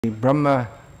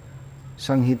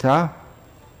Brahma-samhita,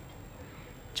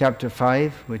 chapter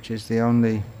 5, which is the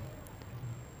only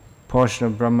portion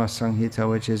of Brahma-samhita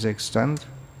which is extant,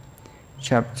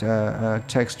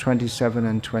 text 27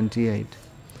 and 28.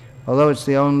 Although it's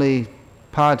the only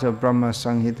part of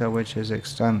Brahma-samhita which is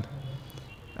extant,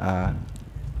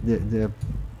 the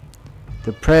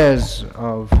prayers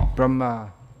of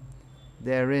Brahma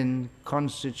therein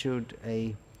constitute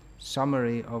a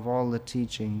summary of all the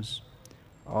teachings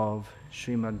of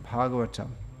Srimad Bhagavatam.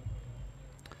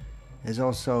 There's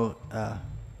also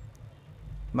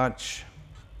much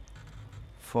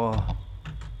for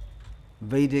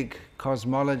Vedic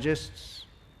cosmologists,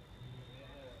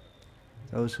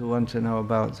 those who want to know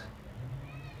about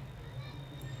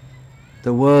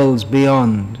the worlds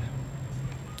beyond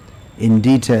in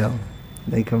detail.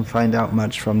 They can find out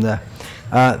much from there.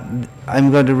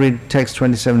 I'm going to read text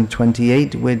 27 and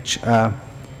 28, which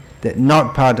that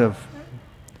not part of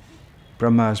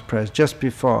Brahma's prayers, just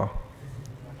before.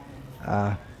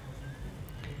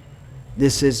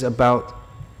 This is about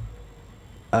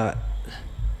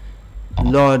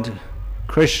Lord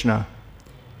Krishna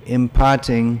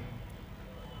imparting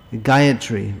the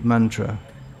Gayatri mantra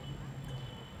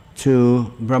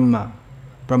to Brahma.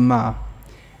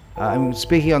 I'm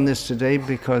speaking on this today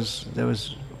because there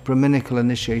was Brahminical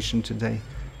initiation today.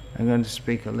 I'm going to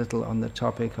speak a little on the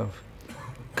topic of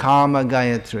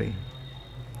Kama-gayatri.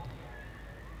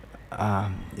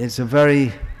 It's a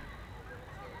very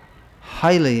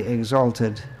highly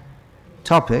exalted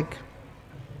topic,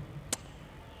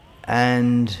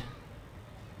 and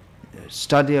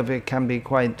study of it can be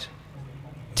quite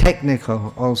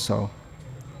technical also,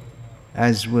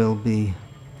 as will be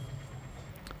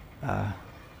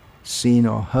seen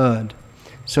or heard.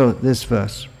 So this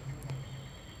verse,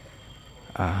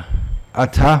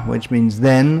 Atha, which means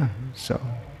then, so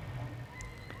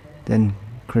then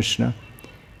Krishna,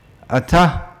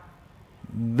 Atha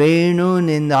Venu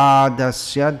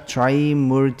Ninadasya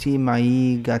Trimurti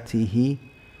Mai Gatihi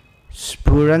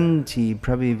Spuranti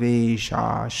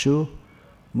Praviveshashu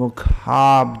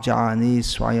Mukhabjani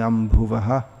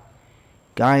Swayambhuvaha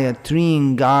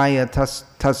Gayatrin Gayatas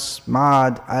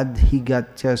Tasmad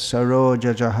Adhigatya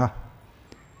Sarojajaha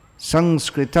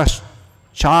Sanskritash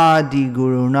Chadi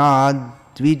Gurunad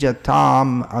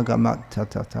Dvijatam Agamat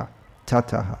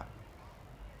Tataha.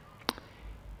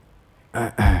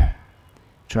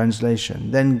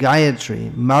 Translation. Then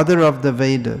Gayatri, mother of the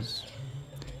Vedas.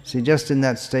 See, just in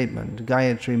that statement,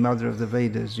 Gayatri, mother of the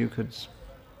Vedas, you could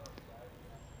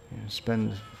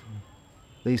spend at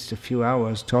least a few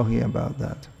hours talking about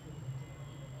that.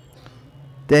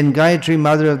 Then Gayatri,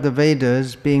 mother of the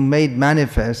Vedas, being made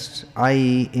manifest,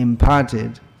 i.e.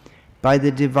 imparted, by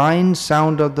the divine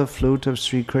sound of the flute of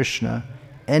Sri Krishna,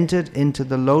 entered into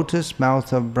the lotus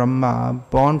mouth of Brahma,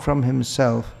 born from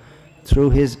himself,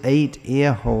 through his 8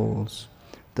 ear holes.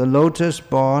 The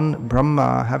lotus-born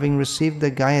Brahma, having received the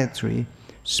Gayatri,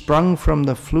 sprung from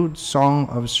the flute song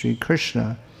of Sri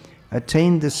Krishna,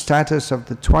 attained the status of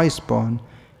the twice-born,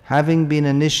 having been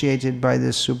initiated by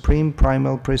the supreme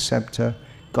primal preceptor,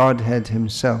 Godhead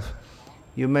himself.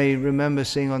 You may remember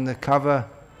seeing on the cover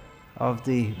of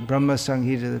the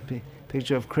Brahma-samhita the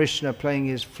picture of Krishna playing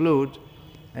his flute,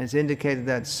 and it's indicated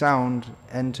that sound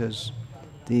enters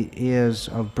the ears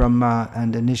of Brahma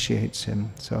and initiates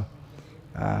him. So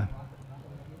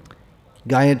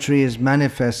Gayatri is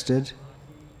manifested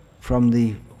from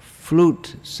the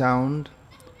flute sound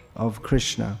of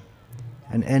Krishna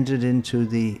and entered into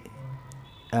the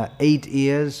 8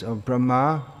 ears of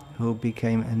Brahma, who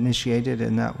became initiated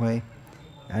in that way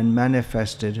and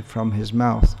manifested from his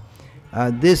mouth.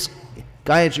 This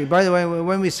Gayatri, by the way,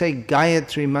 when we say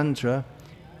Gayatri mantra,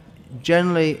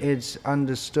 generally it's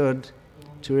understood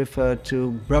to refer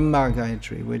to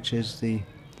Brahma-gayatri, which is the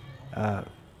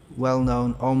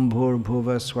well-known Om Bhur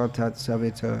Bhuva Swatat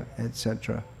Savita,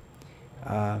 etc.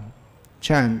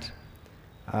 chant.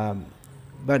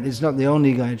 But it's not the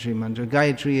only Gayatri mantra.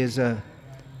 Gayatri is a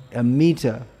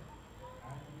meter.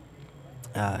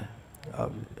 A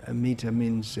meter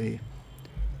means a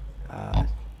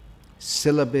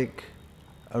syllabic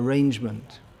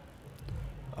arrangement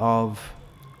of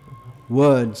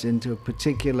words into a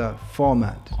particular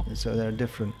format. And so there are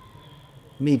different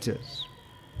meters.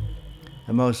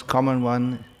 The most common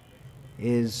one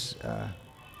is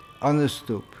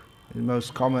Anustup, the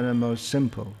most common and most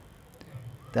simple.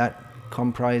 That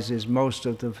comprises most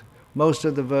of the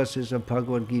verses of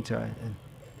Bhagavad Gita.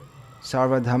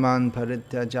 Sarvadhaman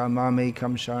parityaja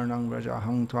mamekam sharanang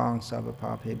vrajahang tvang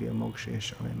sarvapapebhyo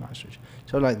moksheshami masrija.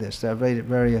 So like this, there are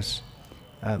various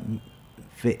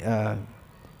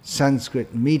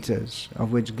Sanskrit meters,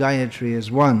 of which Gayatri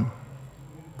is one.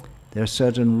 There are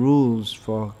certain rules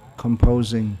for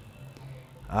composing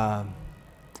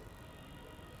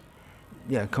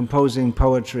composing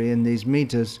poetry in these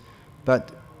meters,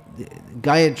 but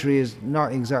Gayatri is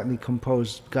not exactly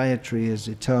composed. Gayatri is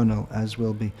eternal, as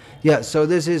will be. Yeah, so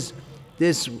this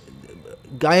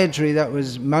Gayatri, that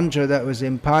was mantra that was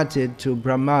imparted to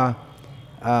Brahma,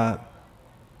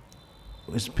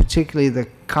 was particularly the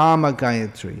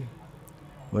Kama-gayatri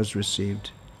was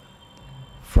received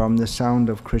from the sound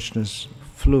of Krishna's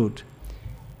flute.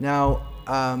 Now,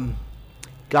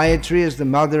 Gayatri is the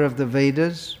mother of the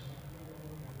Vedas.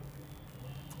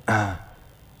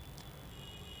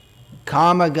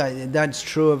 Kama-gayatri, that's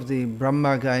true of the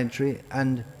Brahma-gayatri,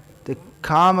 and the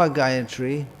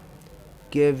Kama-gayatri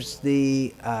gives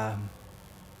the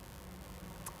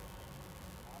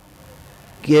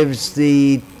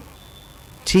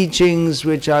teachings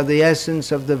which are the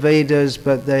essence of the Vedas,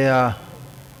 but they are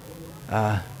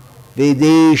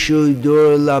Vedeshu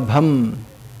Durlabham.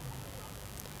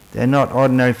 They're not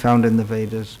ordinarily found in the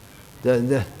Vedas.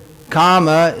 The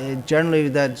Kama, generally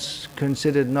that's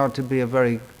considered not to be a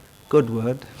very good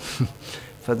word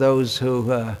for those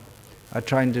who are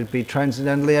trying to be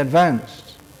transcendently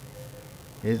advanced.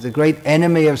 It's the great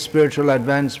enemy of spiritual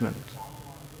advancement.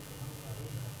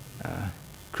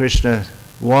 Krishna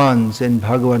warns in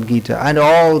Bhagavad Gita, and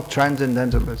all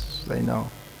transcendentalists, they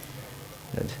know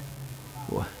that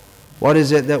what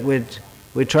is it that we're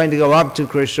trying to go up to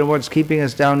Krishna, what's keeping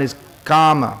us down is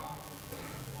Kama.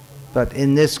 But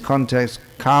in this context,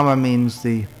 Kama means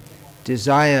the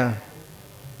desire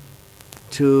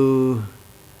to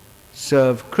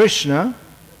serve Krishna,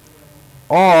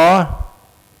 or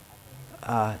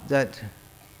that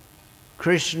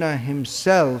Krishna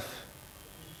himself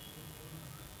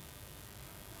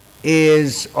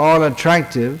is all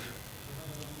attractive,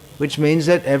 which means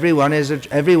that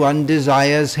everyone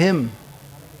desires him.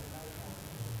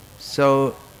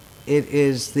 So it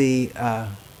is the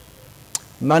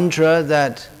mantra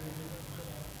that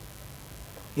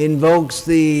invokes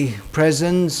the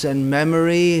presence and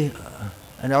memory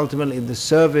and ultimately the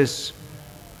service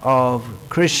of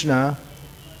Krishna,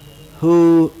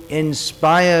 who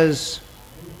inspires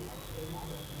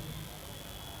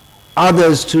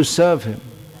others to serve him.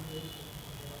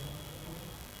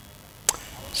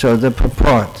 So the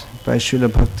purport by Srila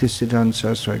Bhaktisiddhanta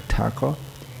Saraswati Thakur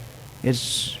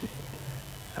is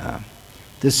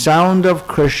the sound of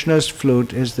Krishna's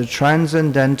flute is the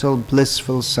transcendental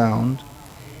blissful sound,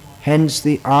 hence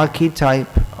the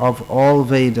archetype of all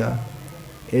Veda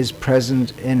is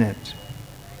present in it.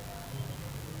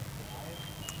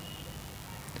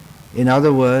 In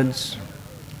other words,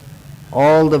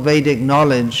 all the Vedic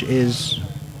knowledge is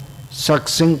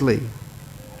succinctly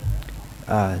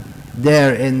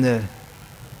there in the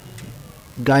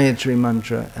Gayatri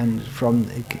mantra and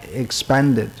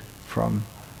expanded from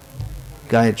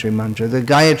Gayatri mantra. The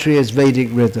Gayatri is Vedic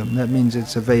rhythm. That means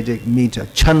it's a Vedic meter.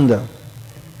 Chanda.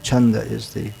 Chanda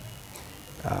is the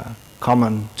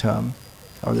common term,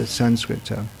 or the Sanskrit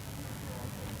term.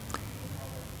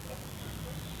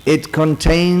 It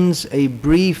contains a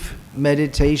brief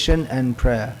meditation and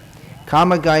prayer.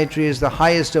 Kama-gayatri is the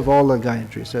highest of all the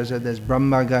Gayatri. So I said there's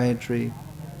Brahma-gayatri,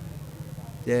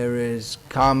 there is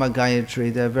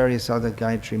Kama-gayatri, there are various other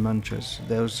Gayatri mantras.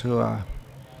 Those who are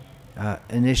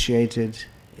initiated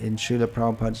in Srila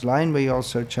Prabhupada's line, we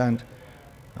also chant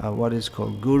what is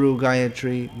called Guru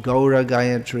Gayatri, Gaura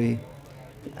Gayatri,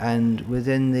 and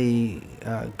within the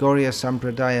Gauriya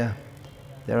Sampradaya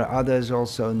there are others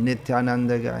also,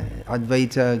 Nityananda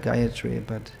Advaita Gayatri,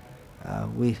 but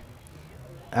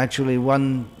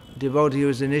one devotee who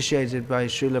was initiated by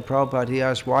Srila Prabhupada, he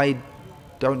asked, why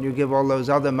don't you give all those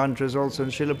other mantras also?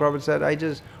 And Srila Prabhupada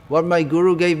said, what my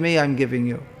Guru gave me, I'm giving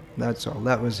you. That's all.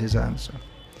 That was his answer.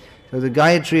 So the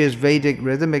Gayatri is Vedic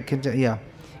rhythm.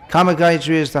 Kama-gayatri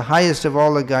is the highest of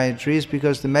all the Gayatris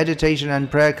because the meditation and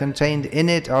prayer contained in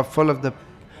it are full of the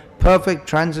perfect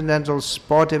transcendental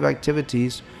sportive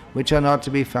activities which are not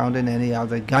to be found in any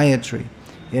other Gayatri.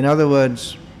 In other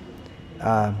words,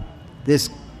 this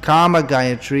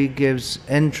Kama-gayatri gives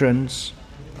entrance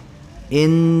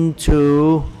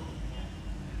into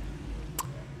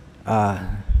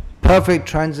perfect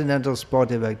transcendental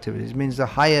sportive activities. It means the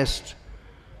highest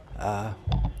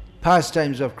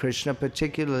pastimes of Krishna,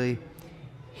 particularly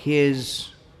his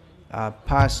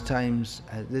pastimes.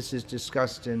 This is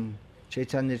discussed in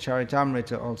Chaitanya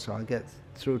Charitamrita also. I'll get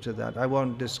through to that. I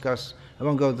won't go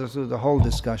through the whole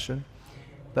discussion,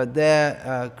 but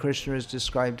there Krishna is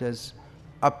described as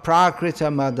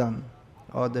Aprakrita Madan,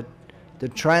 or the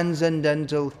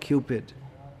transcendental Cupid.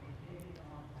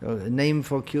 So the name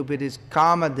for Cupid is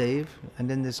Kamadev,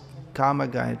 and in this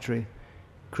Kama-gayatri,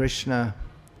 Krishna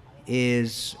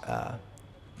is,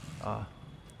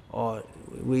 or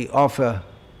we offer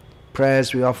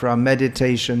prayers, we offer our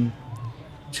meditation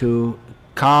to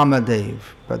Kamadev,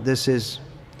 but this is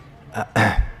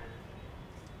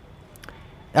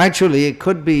actually it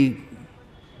could be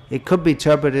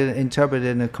interpreted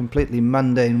in a completely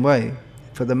mundane way.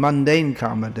 For the mundane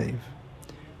Kamadev,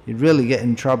 you'd really get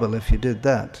in trouble if you did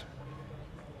that.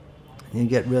 You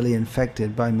get really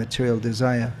infected by material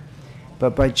desire.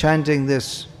 But by chanting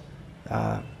this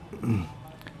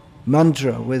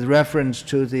mantra with reference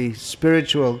to the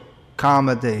spiritual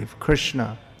Kamadev,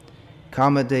 Krishna,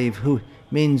 Kamadev, who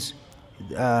means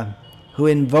who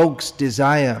invokes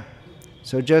desire.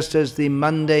 So just as the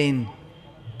mundane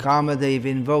Kamadev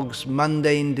invokes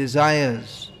mundane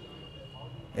desires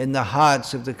in the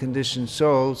hearts of the conditioned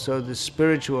soul, so the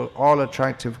spiritual,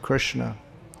 all-attractive Krishna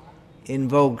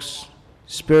invokes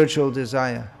spiritual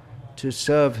desire to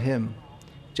serve him.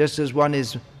 Just as one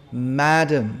is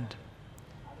maddened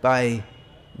by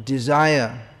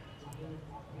desire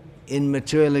in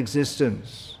material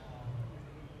existence,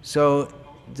 so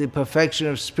the perfection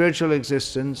of spiritual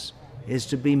existence is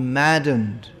to be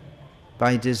maddened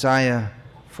by desire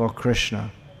for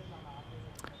Krishna.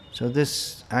 So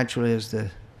this actually is the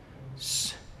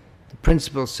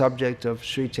principal subject of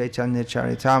Sri Chaitanya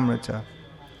Charitamrita.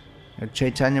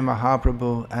 Chaitanya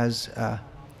Mahaprabhu as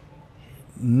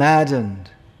maddened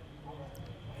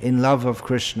in love of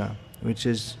Krishna, which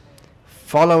is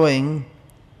following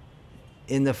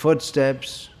in the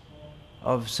footsteps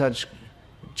of such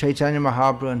Chaitanya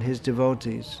Mahaprabhu and his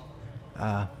devotees,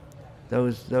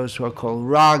 those who are called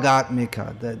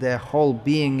Ragatmika. Their whole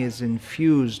being is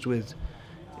infused with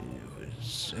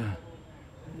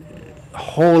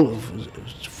whole,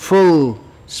 full,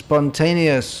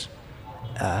 spontaneous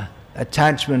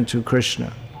attachment to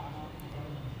Krishna.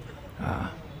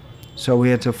 So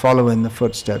we are to follow in the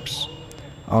footsteps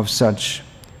of such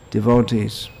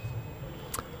devotees.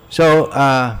 So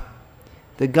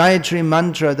the Gayatri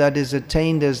mantra that is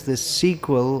attained as the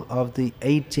sequel of the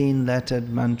 18-lettered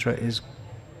mantra is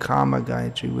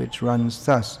Kama-gayatri, which runs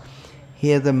thus.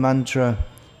 Here the mantra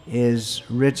is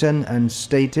written and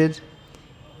stated,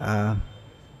 but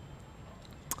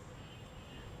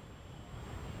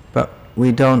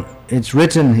we don't, it's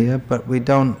written here, but we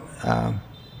don't,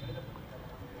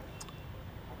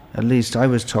 at least I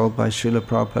was told by Srila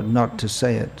Prabhupada not to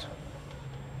say it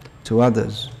to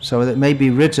others. So it may be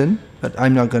written, but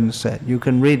I'm not going to say it. You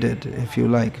can read it if you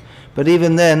like. But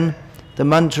even then, the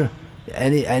mantra,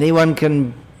 anyone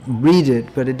can read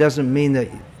it, but it doesn't mean that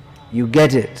you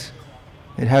get it.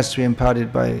 It has to be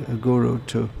imparted by a guru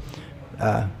to...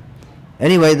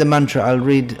 anyway, the mantra, I'll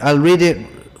read it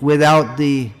without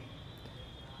the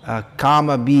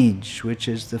Kama Bij, which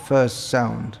is the first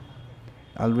sound.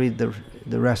 I'll read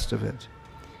the rest of it.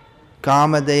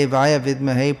 Kama Devaya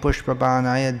Vidmahe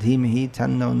Pushpabanaya Dhimahi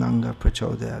Tanno Nanga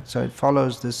Prachodayat. So it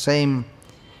follows the same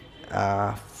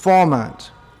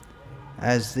format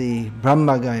as the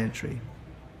Brahma-gayatri.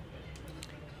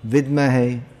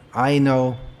 Vidmahe, I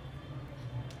know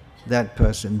that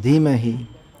person. Dhimahi,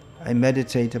 I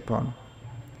meditate upon.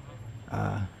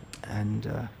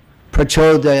 And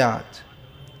Prachodayat,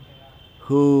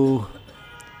 who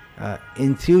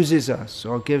enthuses us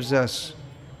or gives us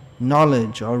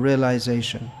knowledge or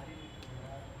realization.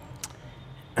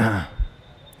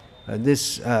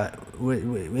 This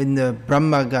in the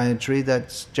Brahma-gayatri,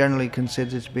 that's generally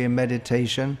considered to be a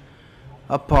meditation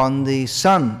upon the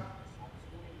sun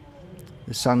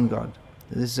god.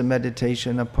 This is a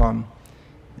meditation upon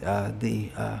the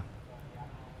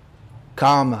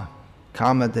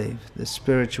Kamadev, the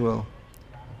spiritual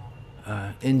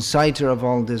inciter of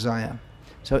all desire.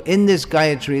 So in this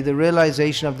Gayatri, the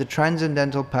realization of the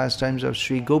transcendental pastimes of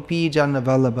Sri Gopi Jana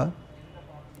Vallabha,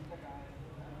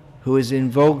 who is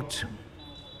invoked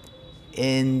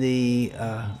in the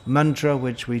mantra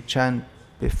which we chant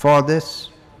before this,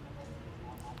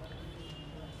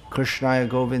 Krishnaya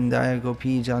Govindaya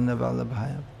Gopi Jana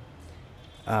Vallabhaya.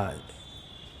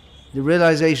 The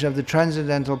realization of the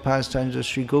transcendental pastimes of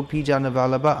Sri Gopi Jana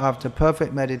Vallabha after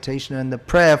perfect meditation and the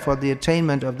prayer for the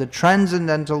attainment of the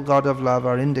transcendental God of love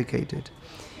are indicated.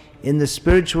 In the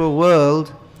spiritual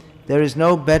world, there is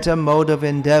no better mode of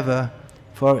endeavor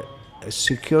for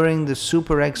securing the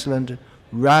super excellent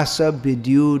rasa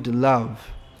bedewed love.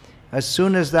 As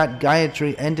soon as that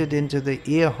Gayatri entered into the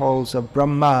ear holes of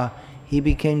Brahma, he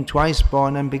became twice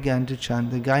born and began to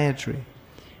chant the Gayatri.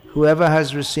 Whoever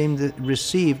has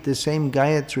received the same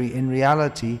Gayatri in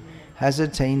reality has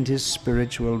attained his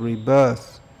spiritual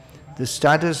rebirth. the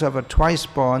status of a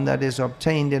twice-born that is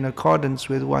obtained in accordance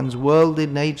with one's worldly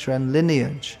nature and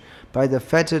lineage by the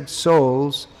fettered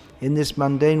souls in this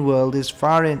mundane world is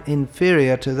far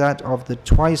inferior to that of the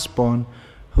twice-born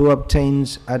who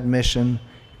obtains admission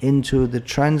into the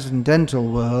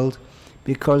transcendental world,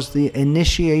 because the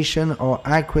initiation or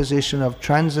acquisition of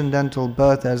transcendental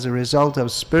birth as a result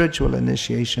of spiritual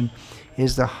initiation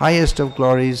is the highest of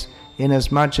glories,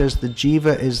 inasmuch as the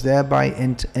jiva is thereby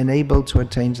enabled to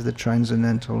attain to the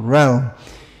transcendental realm.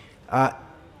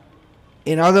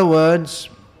 In other words,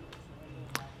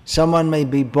 someone may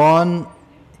be born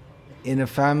in a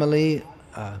family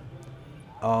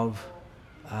of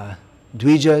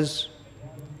dvijas,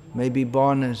 may be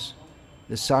born as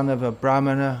the son of a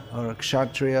brahmana or a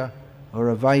kshatriya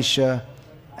or a vaishya,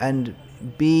 and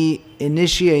be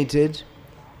initiated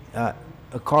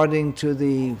according to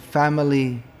the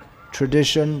family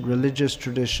tradition, religious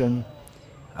tradition,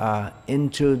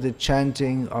 into the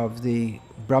chanting of the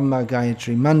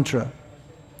Brahma-gayatri mantra.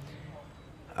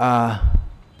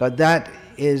 But that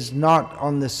is not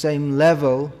on the same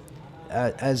level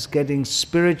as getting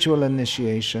spiritual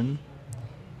initiation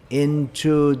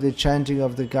into the chanting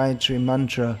of the Gayatri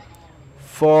mantra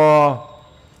for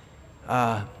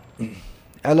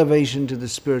elevation to the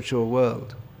spiritual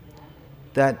world.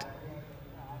 That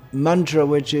mantra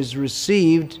which is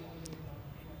received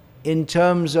in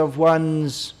terms of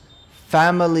one's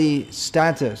family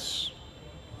status,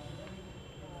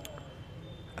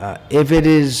 if it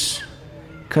is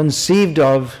conceived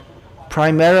of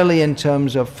primarily in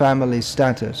terms of family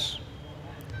status,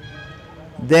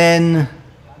 then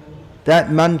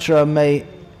that mantra may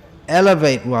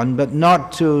elevate one, but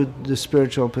not to the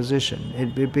spiritual position.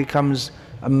 It becomes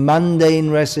a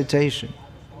mundane recitation.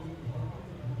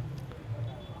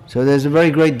 So there's a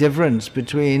very great difference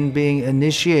between being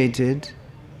initiated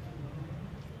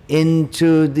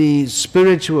into the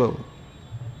spiritual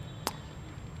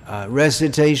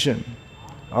recitation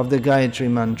of the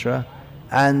Gayatri mantra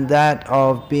and that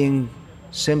of being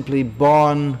simply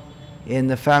born in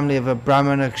the family of a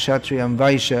brahmana, kshatriya and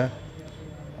vaishya,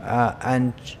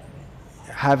 and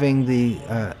having the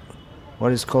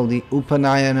what is called the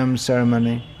Upanayanam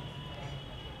ceremony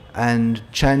and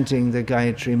chanting the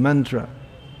Gayatri mantra.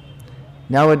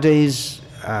 Nowadays,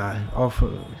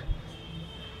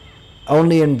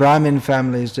 only in Brahmin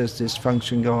families does this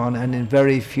function go on, and in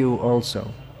very few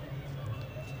also.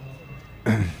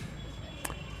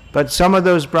 But some of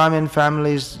those Brahmin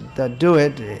families that do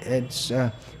it, it's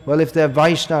well, if they're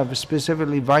Vaishnava,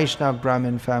 specifically Vaishnava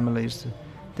Brahmin families,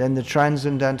 then the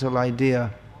transcendental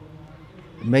idea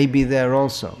may be there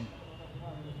also.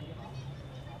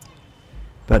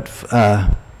 But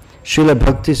Srila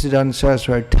Bhaktisiddhanta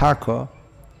Saraswati Thakur,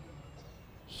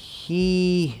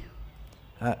 he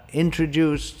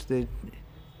introduced the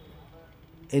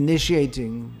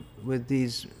initiating with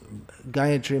these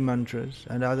Gayatri mantras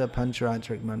and other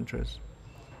Pancharatric mantras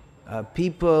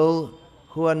people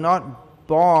who are not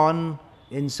born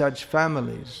in such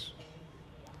families.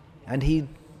 And he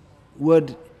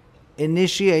would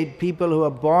initiate people who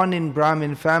are born in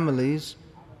Brahmin families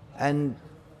and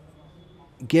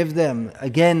give them,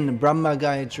 again,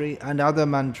 Brahma-gayatri and other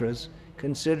mantras,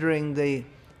 considering the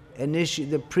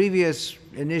previous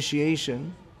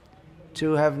initiation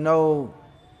to have no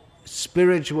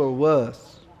spiritual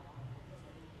worth.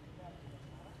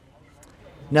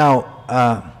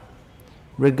 Now,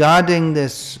 regarding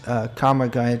this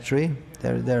Kama-gayatri,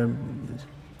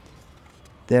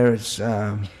 there's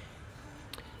a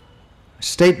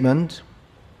statement.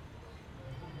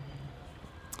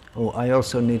 Oh, I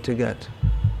also need to get.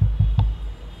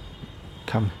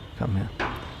 Come here.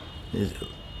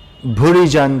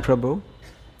 Bhurijan Prabhu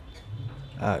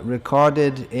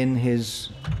recorded in his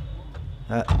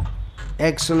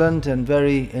excellent and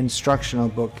very instructional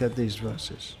book at these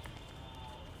verses.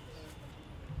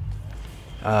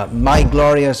 My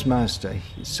Glorious Master,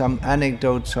 some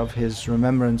anecdotes of his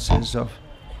remembrances of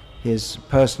his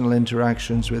personal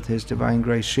interactions with His Divine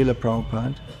Grace Srila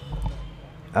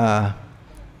Prabhupada.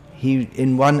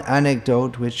 In one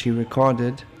anecdote which he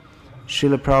recorded,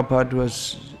 Srila Prabhupada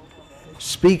was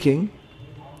speaking,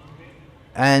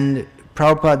 and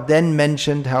Prabhupada then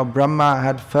mentioned how Brahma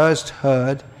had first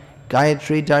heard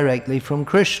Gayatri directly from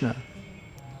Krishna.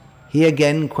 He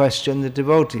again questioned the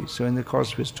devotees. So in the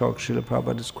course of his talk, Srila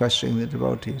Prabhupada is questioning the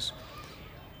devotees.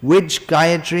 Which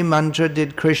Gayatri mantra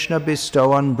did Krishna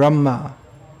bestow on Brahma?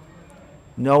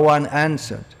 No one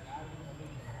answered.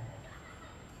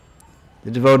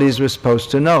 The devotees were supposed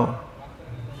to know.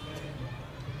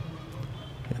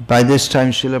 By this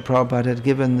time, Srila Prabhupada had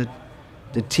given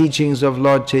the teachings of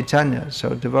Lord Chaitanya.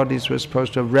 So devotees were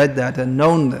supposed to have read that and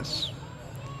known this.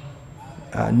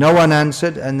 No one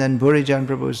answered, and then Bhurijan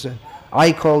Prabhu said,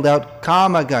 I called out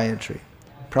Kama-gayatri.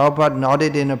 Prabhupada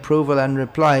nodded in approval and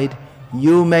replied,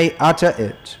 you may utter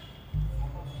it.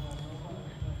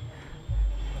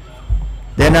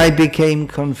 Then I became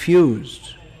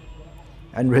confused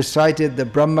and recited the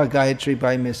Brahma-gayatri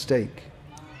by mistake.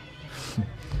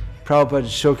 Prabhupada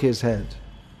shook his head.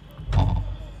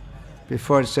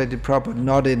 Before it said Prabhupada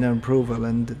nodded in approval,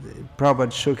 and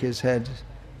Prabhupada shook his head.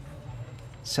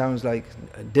 Sounds like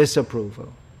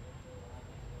disapproval.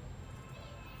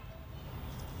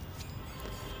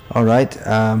 All right.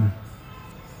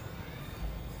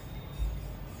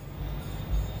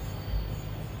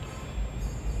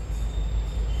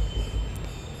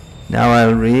 Now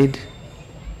I'll read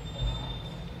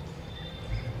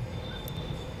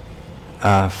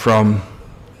from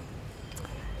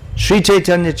Sri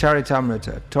Chaitanya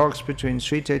Charitamrita, talks between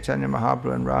Sri Chaitanya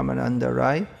Mahaprabhu and Ramananda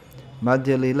Rai,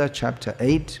 Madhya Lila, chapter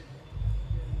 8.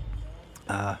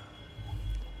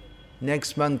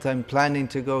 Next month I'm planning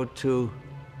to go to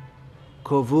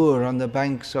Kovur on the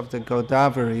banks of the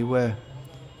Godavari where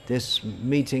this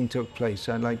meeting took place.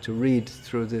 I'd like to read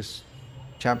through this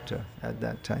chapter at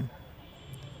that time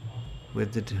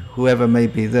with whoever may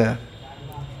be there.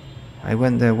 I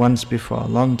went there once before, a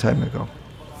long time ago.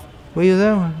 Were you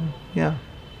there? Yeah,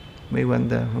 we went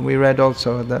there. And we read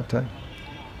also at that time.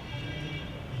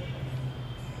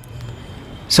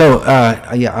 So,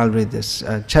 yeah, I'll read this.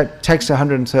 Text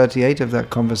 138 of that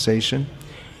conversation.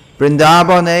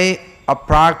 Vrindavane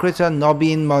aprakrita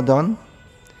nobin madan,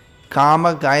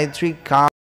 Kama-gayatri Kama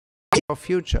for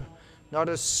future. Not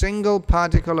a single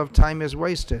particle of time is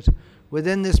wasted.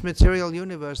 Within this material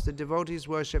universe, the devotees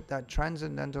worship that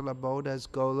transcendental abode as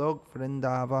Golok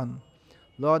Vrindavan.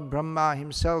 Lord Brahma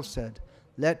himself said,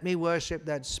 let me worship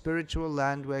that spiritual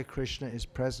land where Krishna is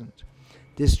present.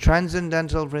 This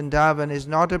transcendental Vrindavan is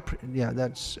not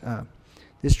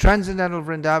this transcendental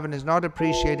Vrindavan is not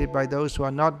appreciated by those who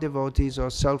are not devotees or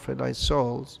self-realized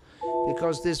souls,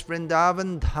 because this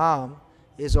Vrindavan Dham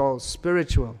is all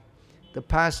spiritual. The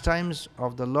pastimes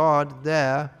of the Lord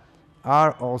there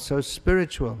are also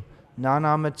spiritual, none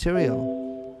are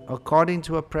material. According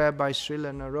to a prayer by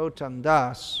Srila Narottam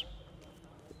Das,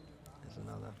 there's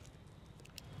another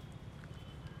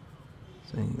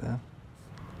thing there.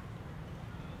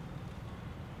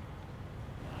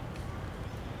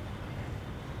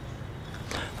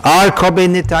 Ar kobe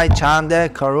nitai chande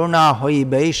karuna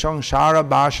hoibe shangshara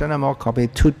bhasanam kobe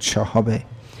tucha hobe.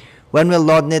 When will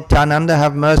Lord Nityananda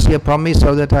have mercy upon me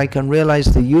so that I can realize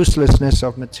the uselessness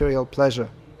of material pleasure?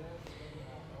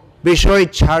 Bishoy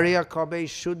charya kobe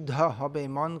shuddha hobe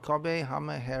mon kobe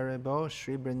hame herebo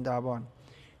Sri Vrindavan.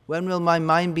 When will my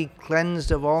mind be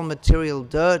cleansed of all material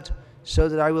dirt so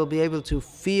that I will be able to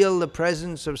feel the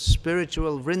presence of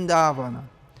spiritual Vrindavana?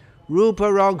 Rupa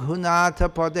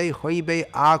raghunatha pade hoibe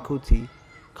akuti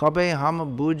kobe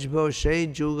ham bujbo she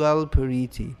jugal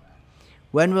puriti.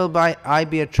 When will I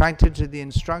be attracted to the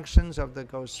instructions of the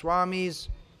Goswamis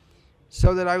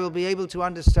so that I will be able to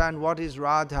understand what is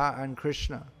Radha and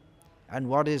Krishna and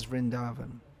what is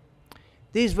Vrindavan?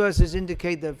 These verses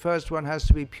indicate that first one has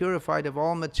to be purified of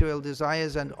all material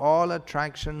desires and all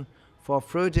attraction for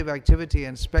fruitive activity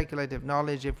and speculative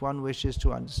knowledge if one wishes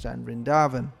to understand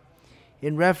Vrindavan.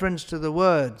 In reference to the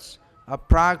words,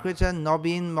 aprakrita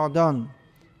nobin madan,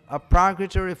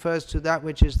 aprakrita refers to that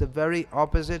which is the very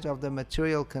opposite of the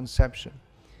material conception.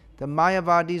 The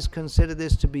Mayavadis consider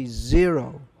this to be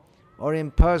zero or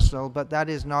impersonal, but that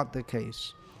is not the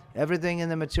case. Everything in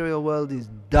the material world is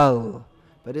dull,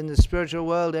 but in the spiritual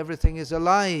world everything is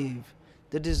alive.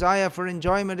 The desire for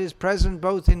enjoyment is present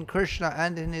both in Krishna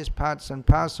and in his parts and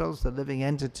parcels, the living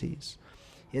entities.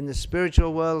 In the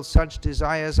spiritual world, such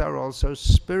desires are also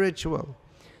spiritual.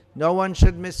 No one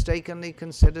should mistakenly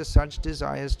consider such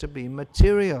desires to be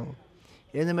material.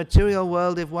 In the material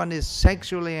world, if one is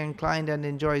sexually inclined and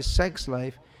enjoys sex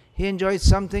life, he enjoys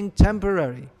something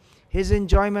temporary. His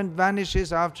enjoyment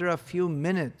vanishes after a few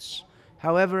minutes.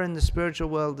 However, in the spiritual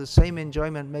world, the same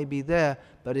enjoyment may be there,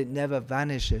 but it never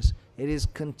vanishes. It is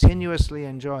continuously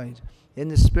enjoyed. In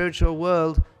the spiritual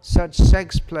world, such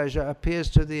sex pleasure appears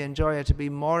to the enjoyer to be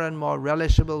more and more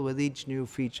relishable with each new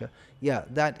feature. Yeah,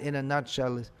 that in a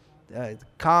nutshell is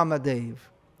Kamadev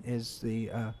is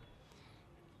the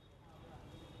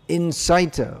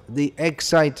inciter, the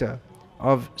exciter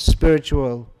of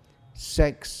spiritual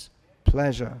sex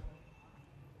pleasure,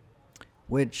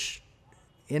 which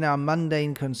in our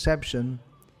mundane conception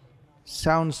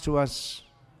sounds to us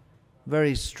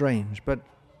very strange, but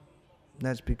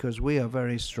that's because we are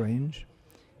very strange.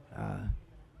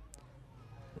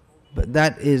 But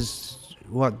that is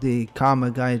what the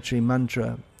Kama-gayatri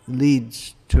mantra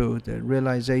leads to, the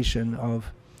realization of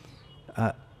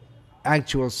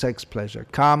actual sex pleasure.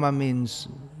 Kama means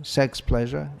sex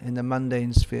pleasure in the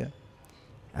mundane sphere,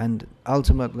 and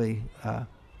ultimately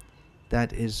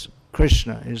that is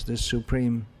Krishna, is the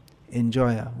supreme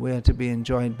enjoyer. We are to be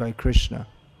enjoyed by Krishna.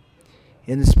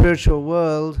 In the spiritual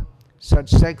world, such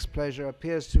sex pleasure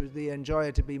appears to the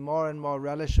enjoyer to be more and more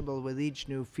relishable with each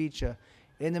new feature.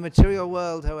 In the material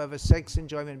world, however, sex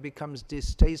enjoyment becomes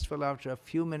distasteful after a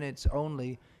few minutes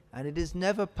only, and it is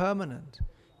never permanent.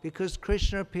 Because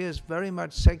Krishna appears very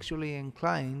much sexually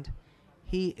inclined,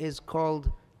 he is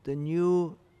called the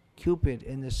new Cupid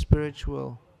in the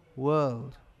spiritual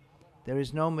world. There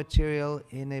is no material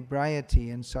inebriety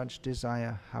in such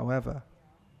desire, however.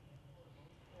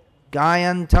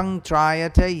 Gayantang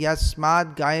trayate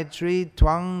yasmad gayatri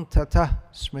twang tata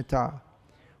smita.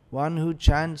 One who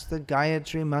chants the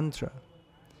Gayatri mantra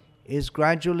is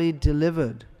gradually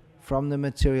delivered from the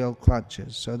material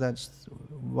clutches. So that's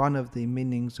one of the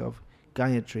meanings of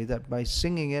Gayatri, that by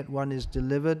singing it one is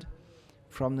delivered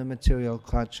from the material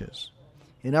clutches.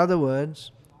 In other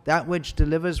words, that which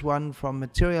delivers one from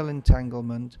material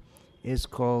entanglement is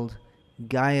called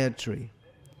Gayatri.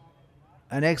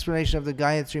 An explanation of the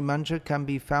Gayatri mantra can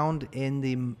be found in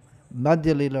the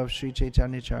Madhya Lila of Sri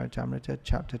Chaitanya Charitamrita,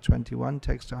 chapter 21,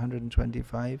 text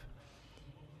 125.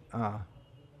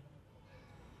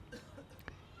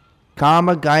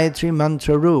 Kama-gayatri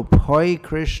mantra roop, hoy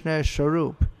Krishna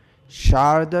Sharup,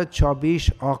 Sharda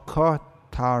Chabish Akha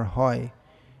Tar hoy,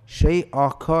 Shei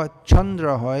Akha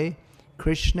Chandra hoy,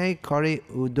 Krishna Kari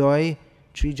Udoy,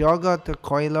 Trijagat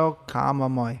Koilo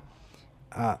Kamamoy.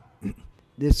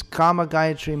 This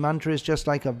Kama-gayatri mantra is just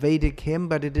like a Vedic hymn,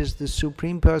 but it is the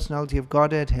Supreme Personality of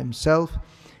Godhead Himself.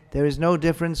 There is no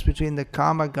difference between the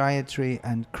Kama-gayatri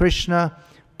and Krishna.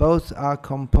 Both are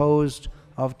composed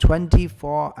of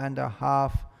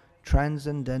 24.5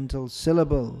 transcendental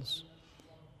syllables.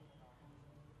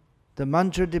 The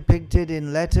mantra depicted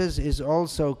in letters is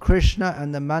also Krishna,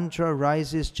 and the mantra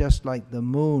rises just like the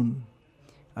moon.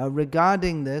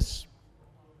 Regarding this,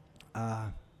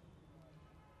 the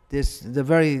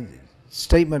very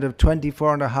statement of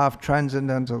 24.5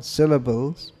 transcendental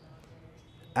syllables,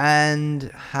 and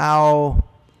how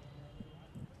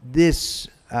this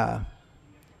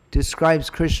describes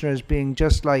Krishna as being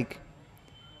just like,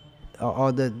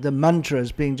 or the mantra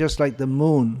as being just like the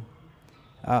moon.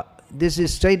 This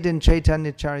is stated in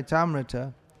Chaitanya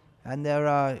Charitamrita, and there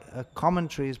are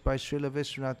commentaries by Srila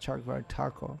Vishwanath Chakravarti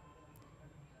Thakur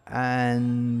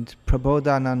and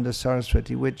Prabodhananda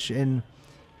Saraswati, which in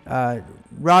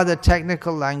rather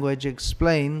technical language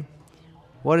explain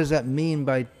what does that mean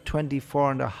by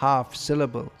 24.5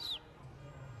 syllables,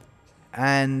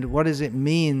 and what does it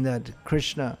mean that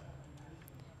Krishna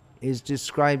is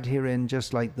described herein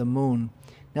just like the moon.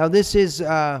 Now this is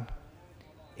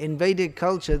in Vedic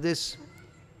culture, this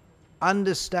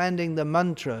understanding the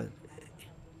mantra,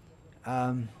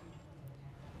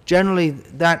 generally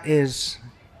that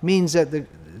means that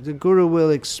the Guru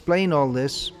will explain all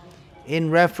this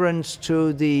in reference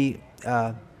to the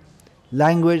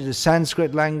language, the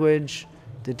Sanskrit language,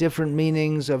 the different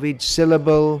meanings of each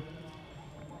syllable.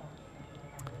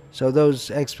 So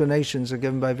those explanations are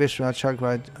given by Vishwanath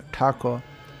Chakravarti Thakur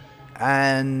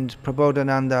and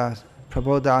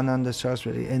Prabodhananda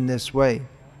Saraswati in this way.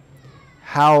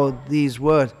 How these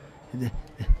words,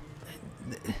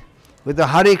 with the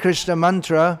Hare Krishna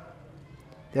mantra,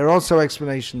 there are also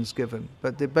explanations given,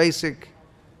 but the basic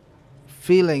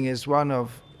feeling is one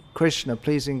of Krishna,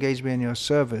 please engage me in your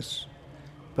service.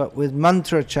 But with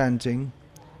mantra chanting,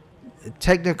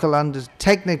 technical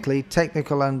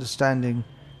understanding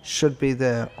should be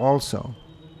there also,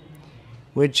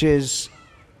 which is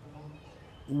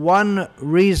one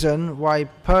reason why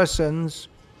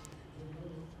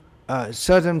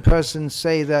certain persons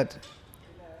say that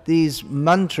these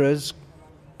mantras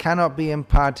cannot be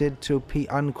imparted to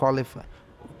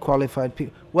unqualified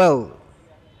people. Well,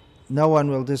 no one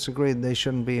will disagree that they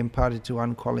shouldn't be imparted to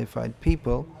unqualified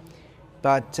people,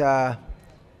 but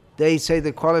they say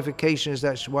the qualification is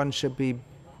that one should be,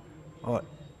 or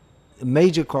the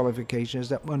major qualification is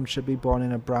that one should be born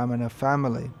in a Brahmana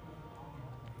family.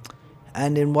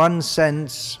 And in one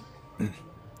sense,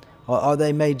 or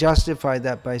they may justify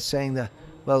that by saying that,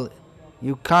 well,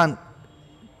 you can't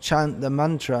chant the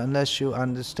mantra unless you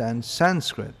understand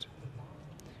Sanskrit,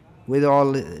 with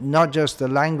all, not just the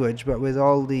language, but with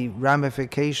all the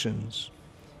ramifications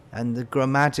and the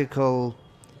grammatical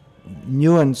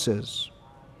nuances,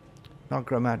 not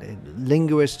grammatic,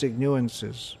 linguistic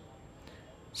nuances.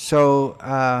 So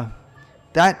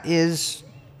that is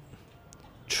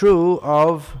true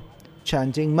of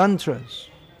chanting mantras.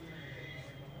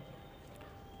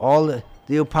 All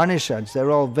the Upanishads,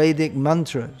 they're all Vedic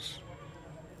mantras.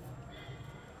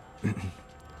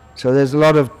 So there's a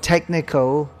lot of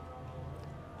technical,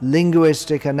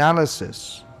 linguistic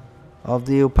analysis of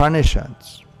the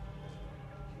Upanishads.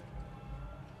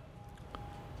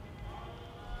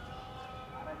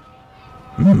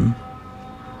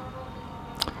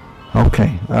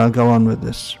 Okay, I'll go on with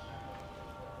this.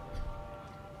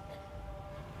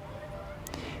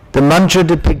 The mantra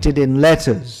depicted in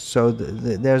letters. So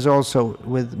there's also,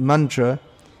 with mantra,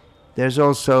 there's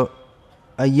also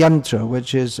a yantra,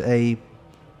 which is a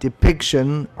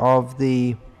depiction of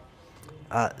the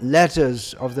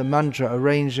letters of the mantra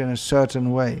arranged in a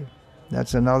certain way.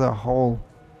 That's another whole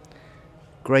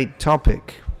great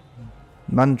topic,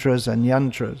 mantras and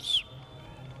yantras.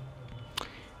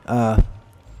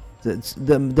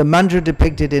 The mantra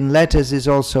depicted in letters is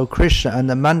also Krishna, and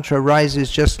the mantra rises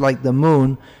just like the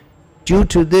moon. Due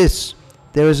to this,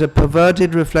 there is a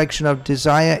perverted reflection of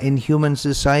desire in human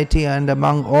society and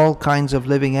among all kinds of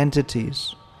living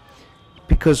entities.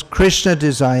 Because Krishna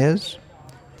desires,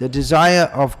 the desire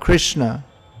of Krishna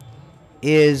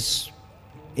is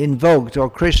invoked, or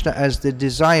Krishna as the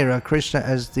desirer, Krishna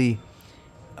as the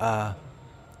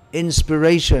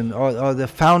inspiration or the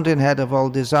fountainhead of all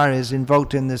desire is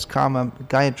invoked in this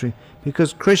Kama-gayatri,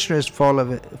 because Krishna is full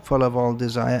of all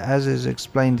desire, as is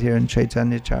explained here in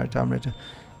Chaitanya Charitamrita.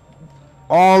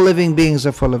 All living beings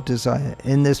are full of desire.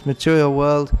 In this material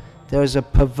world, there is a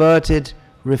perverted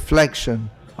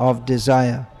reflection of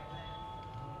desire.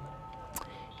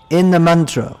 In the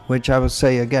mantra, which I will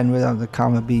say again without the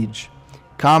Kama bij,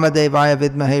 Kama devaya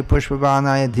vidmahe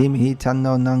pushpavanaya dhimhi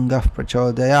tanno nangah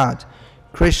prachodayat.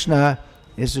 Krishna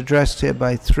is addressed here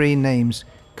by three names: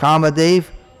 Kamadev,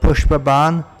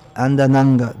 Pushpaban, and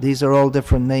Ananga. These are all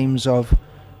different names of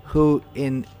who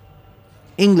in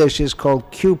English is called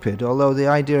Cupid, although the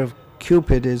idea of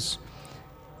Cupid is,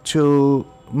 to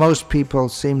most people,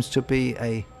 seems to be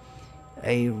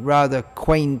a rather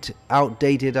quaint,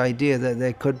 outdated idea that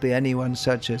there could be anyone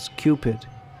such as Cupid.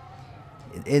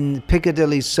 In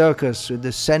Piccadilly Circus, in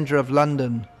the centre of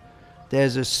London,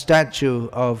 there's a statue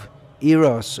of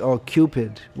Eros, or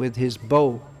Cupid, with his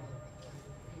bow,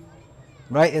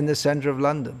 right in the center of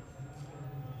London.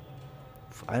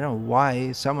 I don't know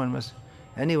why, someone must...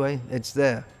 Anyway, it's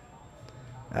there.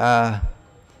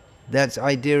 That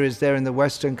idea is there in the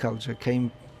Western culture,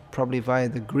 came probably via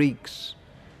the Greeks.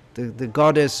 The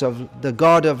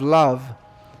god of love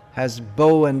has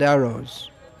bow and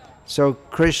arrows. So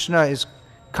Krishna is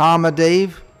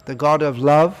Kamadev, the god of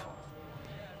love.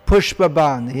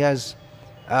 Pushpaban,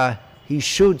 he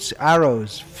shoots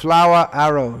arrows, flower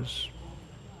arrows,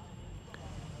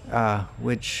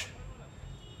 which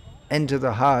enter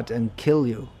the heart and kill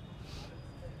you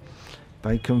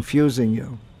by confusing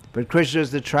you. But Krishna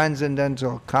is the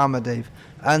transcendental Kamadev.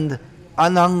 And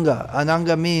Ananga.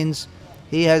 Ananga means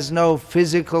he has no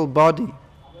physical body.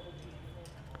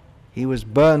 He was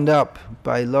burned up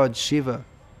by Lord Shiva.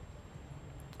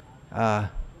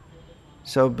 But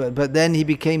then he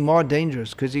became more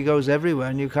dangerous because he goes everywhere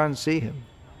and you can't see him.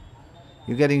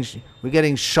 We're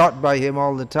getting shot by him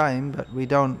all the time, but we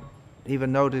don't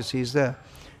even notice he's there.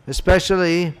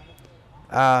 Especially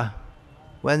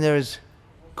when there is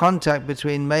contact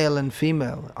between male and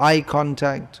female, eye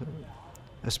contact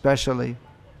especially.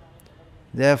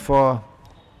 Therefore,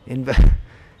 in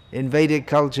Vedic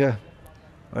culture,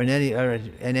 or in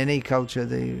any culture,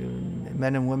 the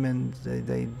men and women,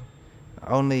 they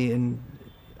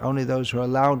only those who are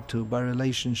allowed to, by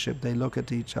relationship, they look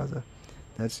at each other.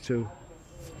 That's true.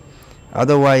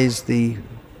 Otherwise, the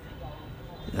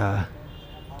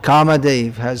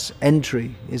Kamadev has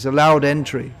entry, is allowed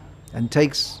entry, and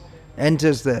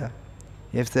enters there,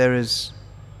 if there is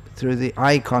through the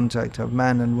eye contact of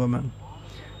man and woman.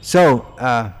 So,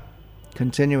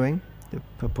 continuing the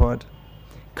purport.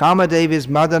 Kamadev is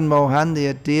Madan Mohan,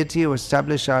 the deity who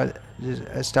establishes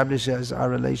our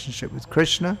relationship with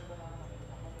Krishna.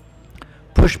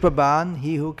 Pushpaban,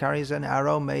 he who carries an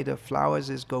arrow made of flowers,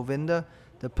 is Govinda,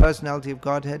 the personality of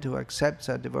Godhead who accepts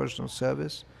our devotional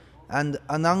service. And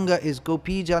Ananga is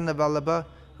Gopijana Vallabha,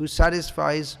 who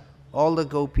satisfies all the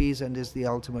gopis and is the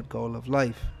ultimate goal of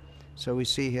life. So we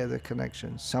see here the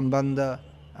connection. Sambandha,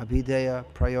 Abhideya,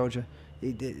 Prayoja.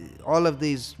 All of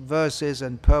these verses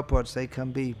and purports, they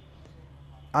can be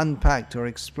unpacked or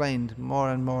explained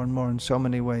more and more and more in so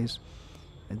many ways.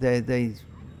 They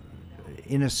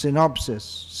in a synopsis,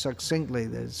 succinctly,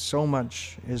 there's so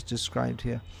much is described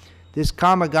here. This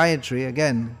Kama-gayatri,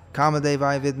 again,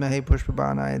 Kama-devaya vidmahe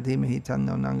pushpabanaya dhimahi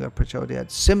tanno nanga prachodayat,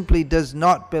 simply does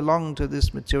not belong to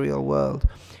this material world.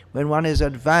 When one is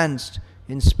advanced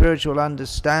in spiritual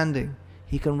understanding,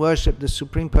 he can worship the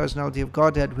Supreme Personality of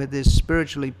Godhead with his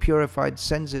spiritually purified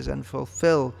senses and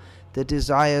fulfill the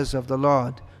desires of the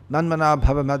Lord. Manmana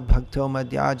bhavamad bhakto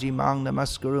madhyaji mang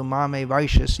namaskuru mame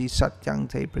vaishasi satyang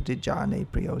te pratijane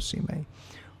priyosime.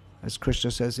 As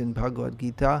Krishna says in Bhagavad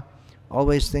Gita,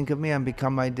 always think of me and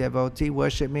become my devotee,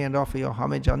 worship me and offer your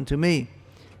homage unto me.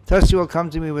 Thus you will come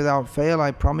to me without fail,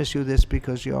 I promise you this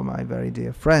because you are my very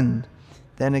dear friend.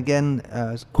 Then again,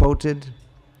 quoted,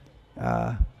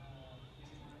 in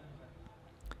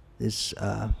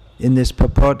this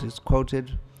purport is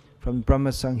quoted from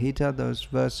Brahma-samhita, those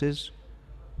verses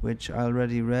which I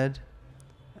already read.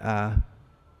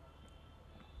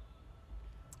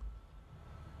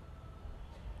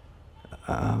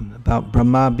 About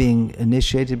Brahma being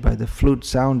initiated by the flute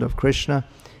sound of Krishna,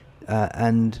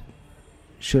 and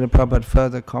Srila Prabhupada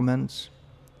further comments.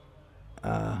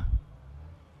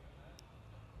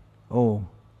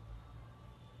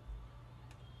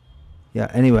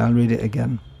 Anyway, I'll read it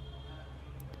again.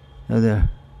 There's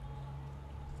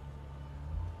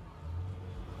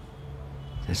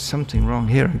something wrong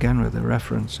here again with the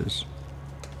references.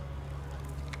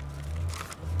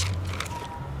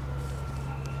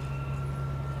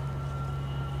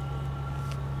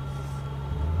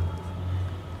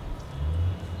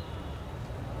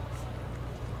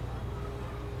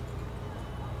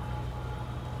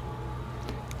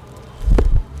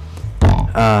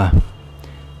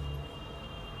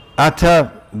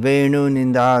 Atha Venu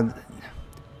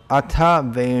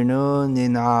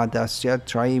Ninadasya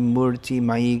Trimurti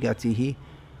Mai Gatihi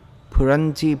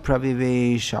Puranti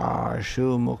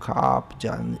Praviveshashu Mukhap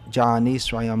Jani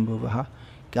Swayambhuvaha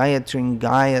Gayatring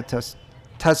Gayatas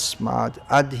Tasmad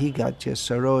Adhigatya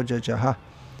Sarojajaha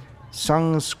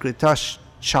Sanskritash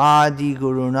Chadi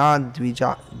Guruna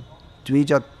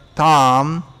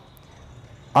Dvijatam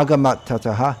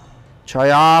Agamatataha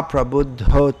Chaya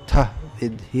Prabuddhota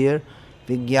Vidhir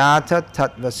Vigyata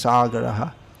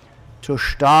Tatvasagaraha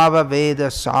Tushtava Veda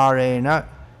Sarena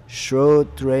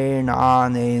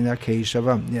Shrutrenanena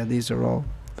Keshavam. Yeah, these are all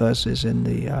verses in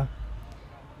the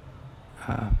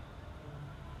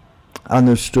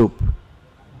Anustup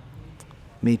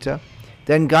meter.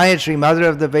 Then Gayatri, mother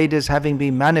of the Vedas, having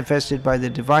been manifested by the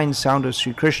divine sound of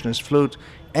Sri Krishna's flute,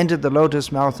 entered the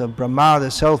lotus mouth of Brahma, the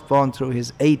self-born, through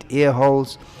his 8 ear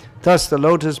holes. Thus the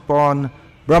lotus-born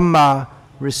Brahma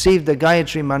received the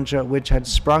Gayatri mantra which had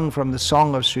sprung from the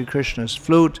song of Sri Krishna's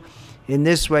flute. In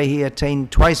this way he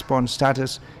attained twice-born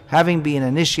status, having been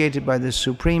initiated by the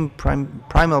supreme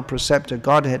primal preceptor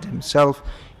Godhead himself,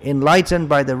 enlightened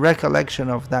by the recollection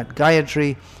of that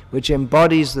Gayatri which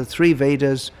embodies the 3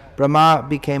 Vedas. Brahma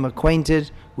became acquainted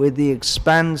with the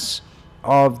expanse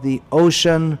of the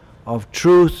ocean of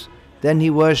truth. Then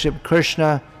he worshipped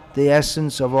Krishna, the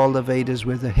essence of all the Vedas,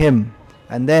 with a hymn.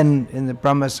 And then in the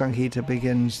Brahma-samhita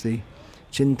begins the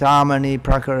Chintamani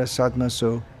Prakara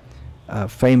Sadmasu,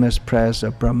 famous prayers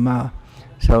of Brahma.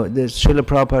 So this Srila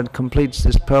Prabhupada completes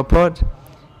this purport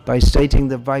by stating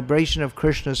the vibration of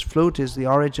Krishna's flute is the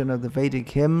origin of the Vedic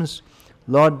hymns.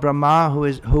 Lord Brahma,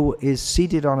 who is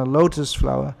seated on a lotus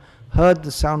flower, heard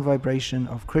the sound vibration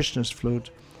of Krishna's flute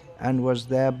and was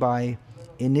thereby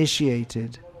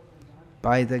initiated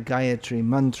by the Gayatri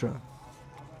mantra.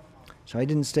 So I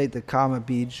didn't state the Karma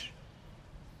Bij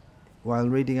while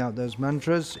reading out those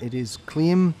mantras. It is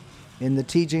Kleem. In the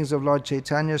teachings of Lord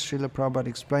Chaitanya, Srila Prabhupada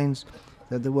explains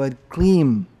that the word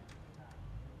Kleem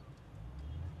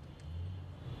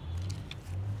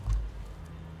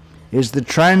is the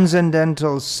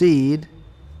transcendental seed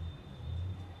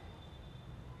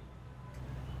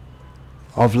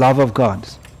of love of God.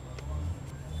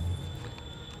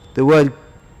 The word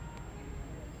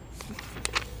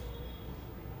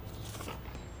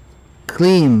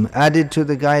Kleem added to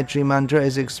the Gayatri mantra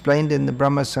is explained in the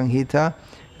Brahma-samhita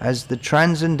as the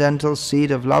transcendental seed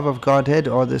of love of Godhead,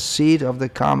 or the seed of the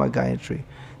Kama-gayatri.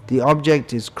 The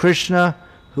object is Krishna,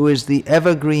 who is the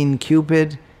evergreen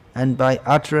Cupid, and by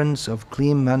utterance of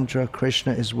Kleem mantra,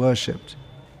 Krishna is worshipped.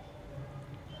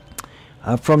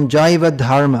 From Jaiva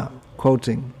Dharma,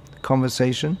 quoting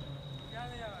conversation,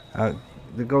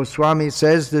 the Goswami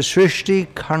says, the Shrishti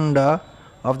Khanda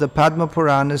of the Padma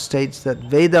Purana states that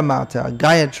Vedamata,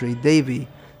 Gayatri Devi,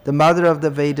 the mother of the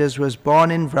Vedas, was born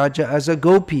in Vraja as a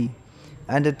gopi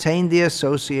and attained the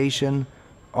association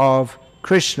of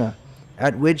Krishna,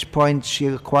 at which point she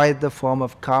acquired the form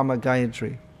of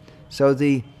Kama-gayatri. So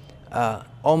the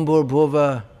Om Bhur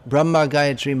Bhuva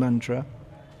Brahma-gayatri mantra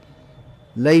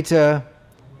later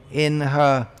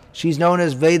she's known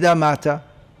as Veda Mata,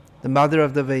 the mother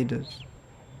of the Vedas.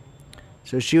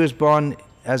 So she was born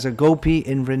as a gopi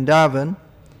in Vrindavan,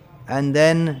 and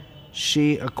then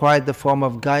she acquired the form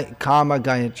of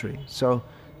Kama-gayatri. So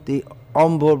the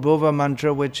Om Bhur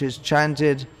mantra, which is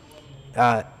chanted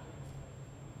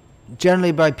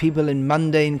generally by people in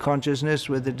mundane consciousness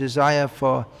with a desire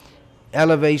for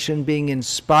elevation, being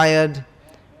inspired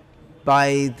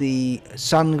by the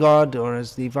sun god, or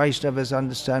as the Vaishnavas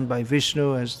understand, by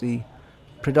Vishnu as the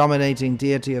predominating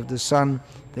deity of the sun.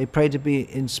 They pray to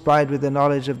be inspired with the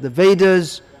knowledge of the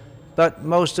Vedas, but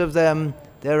most of them,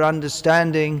 their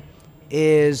understanding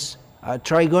is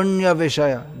Trigunya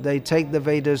Vishaya. They take the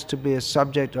Vedas to be a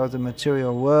subject of the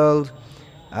material world,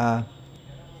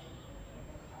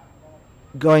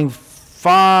 going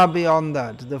far beyond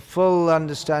that. The full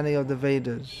understanding of the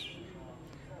Vedas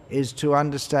is to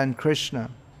understand Krishna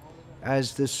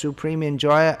as the supreme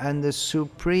enjoyer and the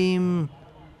supreme,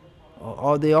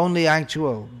 or the only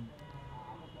actual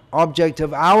object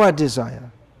of our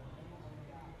desire.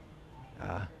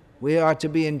 We are to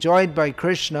be enjoyed by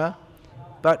Krishna,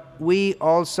 but we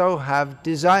also have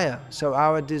desire. So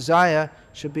our desire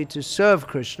should be to serve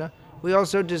Krishna. We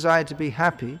also desire to be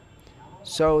happy.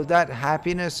 So that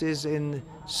happiness is in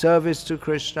service to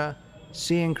Krishna,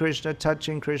 seeing Krishna,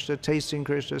 touching Krishna, tasting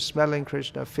Krishna, smelling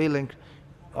Krishna, feeling.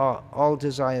 All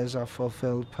desires are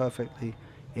fulfilled perfectly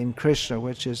in Krishna,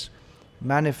 which is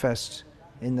manifest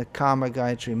in the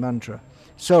Kama-gayatri mantra.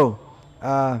 So,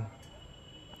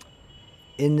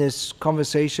 in this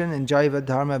conversation in Jaiva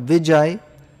Dharma, Vijay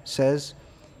says,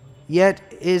 yet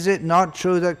is it not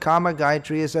true that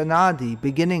Kama-gayatri is anadi,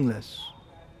 beginningless?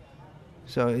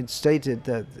 So it's stated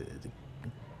that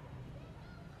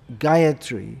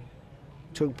Gayatri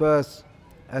took birth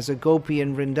as a gopi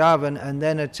in Vrindavan and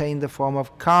then attained the form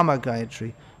of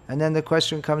Kama-gayatri. And then the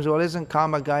question comes, well, isn't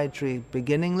Kama-gayatri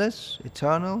beginningless,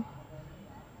 eternal?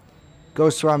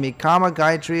 Goswami,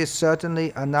 Kama-gayatri is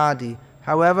certainly anadi.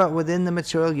 However, within the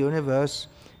material universe,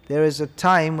 there is a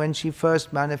time when she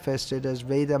first manifested as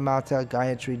Veda Mata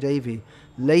Gayatri Devi.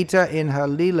 Later in her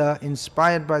Leela,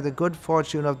 inspired by the good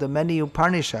fortune of the many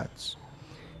Upanishads,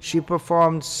 she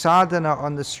performed sadhana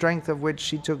on the strength of which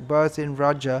she took birth in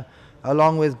Vraja,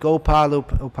 along with Gopala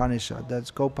Upanishad,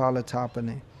 that's Gopala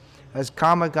Tapani. As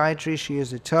Kama-gayatri, she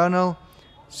is eternal.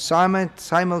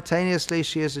 Simultaneously,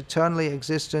 she is eternally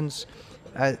existent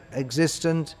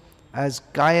as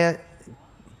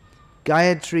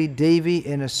Gayatri Devi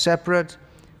in a separate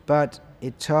but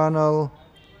eternal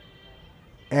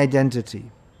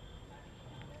identity.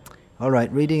 All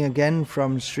right, reading again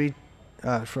from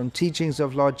Teachings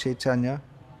of Lord Chaitanya.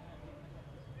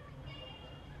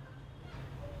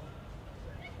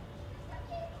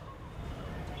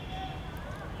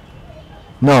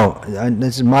 No,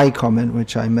 this is my comment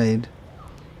which I made,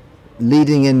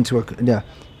 leading into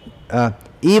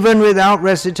even without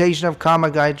recitation of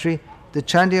Kama-gayatri, the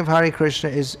chanting of Hare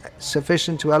Krishna is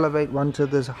sufficient to elevate one to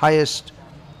the highest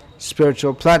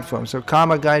spiritual platform. So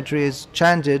Kama-gayatri is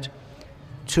chanted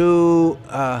to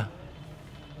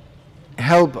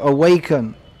help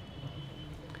awaken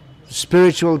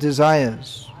spiritual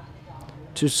desires,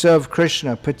 to serve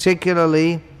Krishna,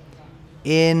 particularly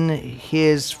in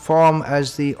his form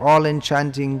as the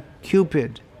all-enchanting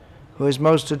Cupid, who is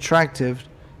most attractive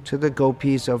to the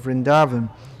gopis of Vrindavan.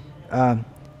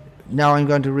 Now I'm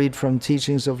going to read from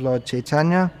Teachings of Lord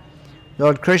Chaitanya.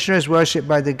 Lord Krishna is worshipped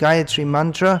by the Gayatri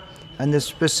mantra, and the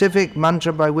specific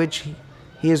mantra by which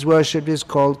he is worshipped is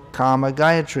called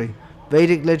Kama-gayatri.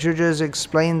 Vedic literatures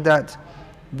explain that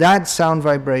sound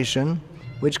vibration,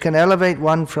 which can elevate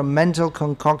one from mental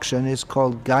concoction, is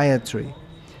called Gayatri.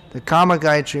 The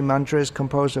Kama-gayatri mantra is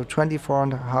composed of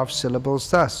 24.5 syllables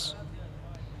thus.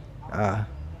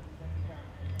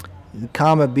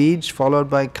 Kama Bij, followed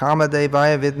by Kama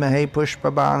Devaya Vidmahe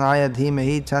Pushpabanaya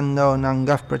Dhimahi Tanno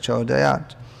Nangaf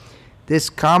Prachodayat. This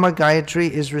Kama-gayatri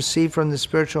is received from the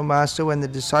spiritual master when the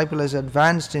disciple is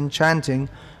advanced in chanting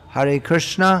Hare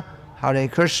Krishna,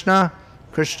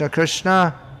 Krishna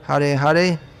Krishna, Hare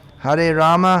Hare, Hare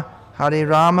Rama,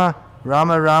 Rama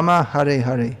Rama, Hare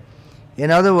Hare.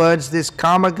 In other words, this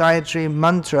Kama-gayatri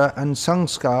mantra and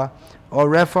sanskar, or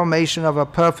reformation of a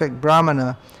perfect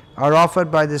Brahmana, are offered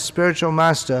by the spiritual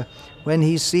master when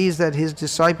he sees that his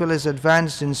disciple is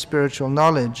advanced in spiritual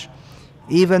knowledge.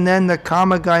 Even then, the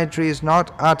Kama-gayatri is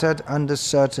not uttered under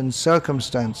certain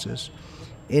circumstances.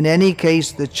 In any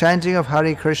case, the chanting of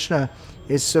Hare Krishna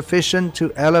is sufficient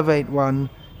to elevate one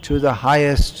to the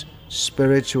highest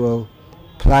spiritual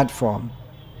platform.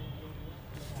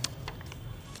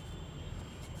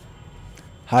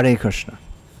 Hare Krishna.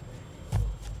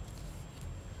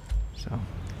 So,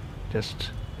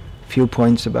 just a few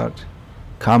points about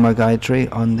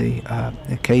Kama-gayatri on the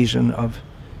occasion of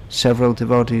several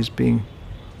devotees being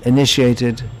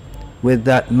initiated with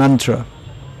that mantra.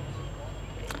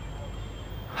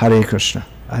 Hare Krishna.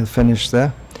 I'll finish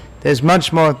there. There's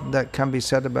much more that can be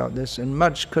said about this, and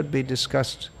much could be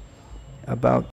discussed about